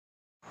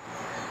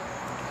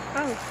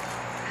Oh.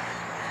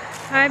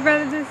 Hi,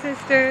 brothers and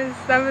sisters.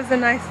 That was a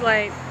nice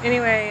light.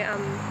 Anyway,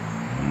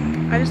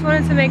 I just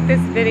wanted to make this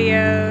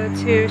video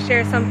to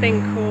share something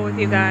cool with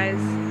you guys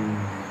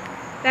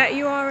that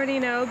you already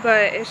know,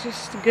 but it's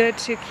just good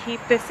to keep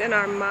this in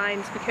our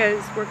minds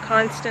because we're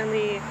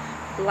constantly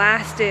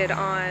blasted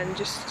on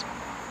just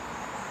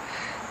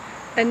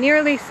a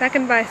nearly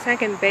second by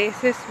second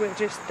basis with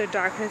just the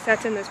darkness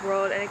that's in this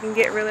world, and it can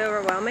get really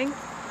overwhelming.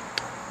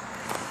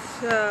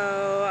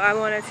 So I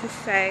wanted to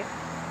say,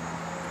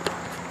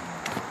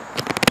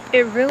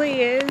 it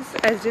really is,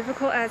 as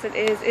difficult as it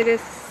is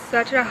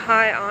such a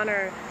high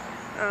honor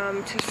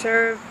to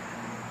serve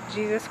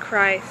Jesus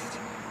Christ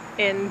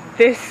in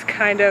this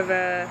kind of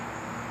a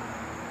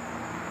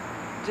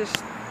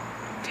just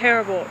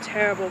terrible,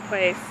 terrible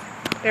place.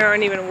 There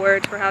aren't even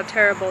words for how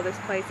terrible this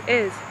place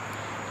is.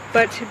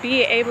 But to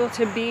be able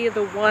to be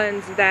the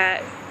ones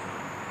that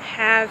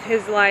have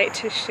His light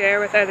to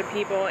share with other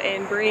people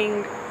and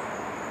bring,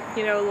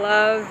 you know,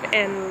 love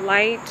and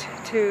light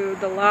to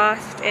the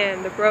lost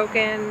and the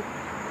broken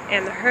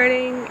and the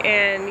hurting.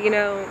 And, you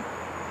know,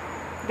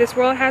 this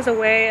world has a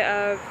way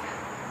of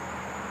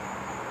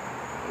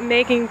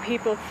making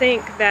people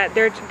think that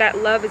that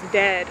love is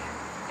dead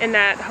and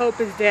that hope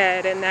is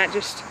dead and that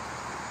just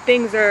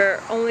things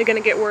are only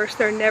going to get worse,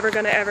 they're never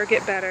going to ever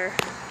get better.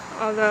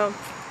 Although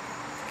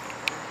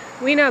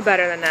we know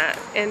better than that,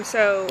 and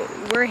so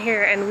we're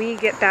here and we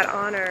get that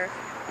honor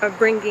of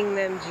bringing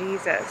them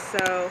Jesus.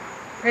 So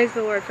praise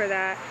the Lord for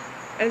that.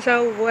 And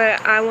so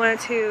what I wanted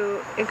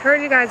to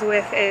encourage you guys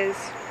with is,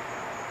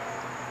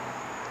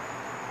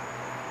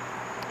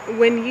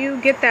 when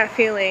you get that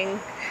feeling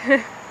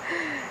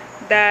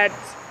that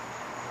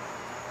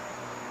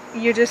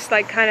you're just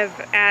like kind of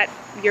at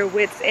your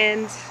wit's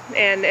end,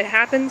 and it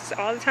happens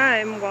all the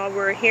time while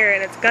we're here,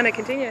 and it's going to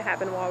continue to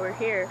happen while we're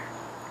here,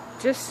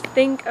 just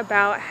think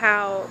about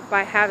how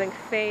by having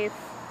faith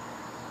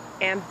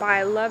and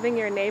by loving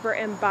your neighbor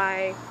and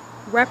by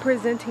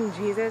representing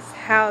Jesus,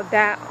 how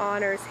that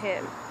honors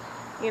Him.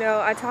 You know,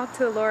 I talk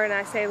to the Lord and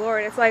I say,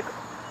 Lord, it's like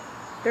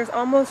there's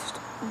almost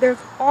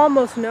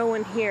no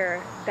one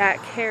here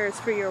that cares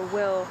for your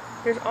will.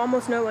 There's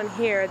almost no one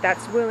here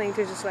that's willing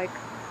to just, like,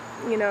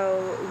 you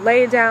know,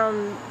 lay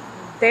down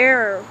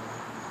their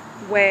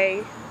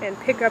way and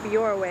pick up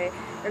your way.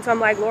 And so I'm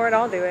like, Lord,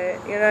 I'll do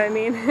it. You know what I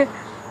mean?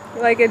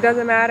 Like, it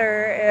doesn't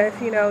matter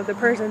if, you know, the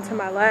person to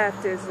my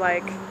left is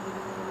like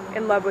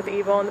in love with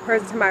evil and the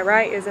person to my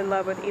right is in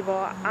love with evil.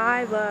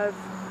 I love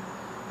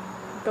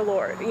the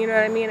Lord, you know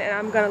what I mean? And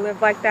I'm going to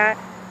live like that.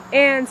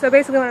 And so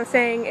basically what I'm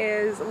saying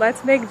is,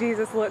 let's make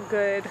Jesus look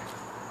good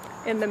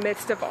in the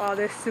midst of all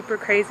this super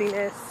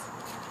craziness.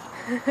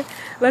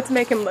 Let's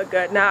make Him look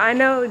good. Now, I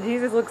know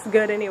Jesus looks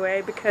good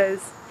anyway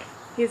because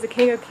He's the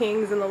King of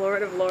Kings and the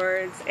Lord of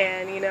Lords,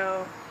 and, you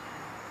know,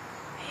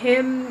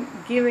 Him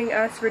giving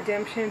us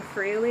redemption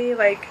freely,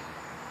 like,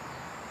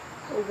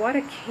 what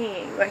a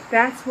king. Like,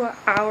 that's what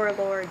our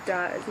Lord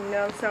does, you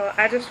know? So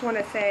I just want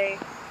to say,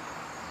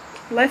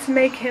 let's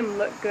make Him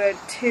look good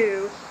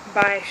too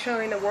by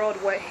showing the world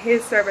what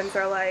His servants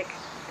are like.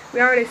 We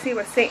already see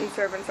what Satan's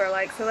servants are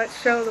like, so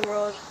let's show the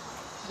world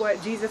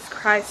what Jesus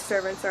Christ's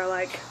servants are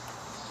like.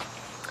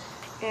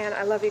 And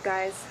I love you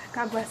guys.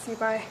 God bless you.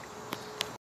 Bye.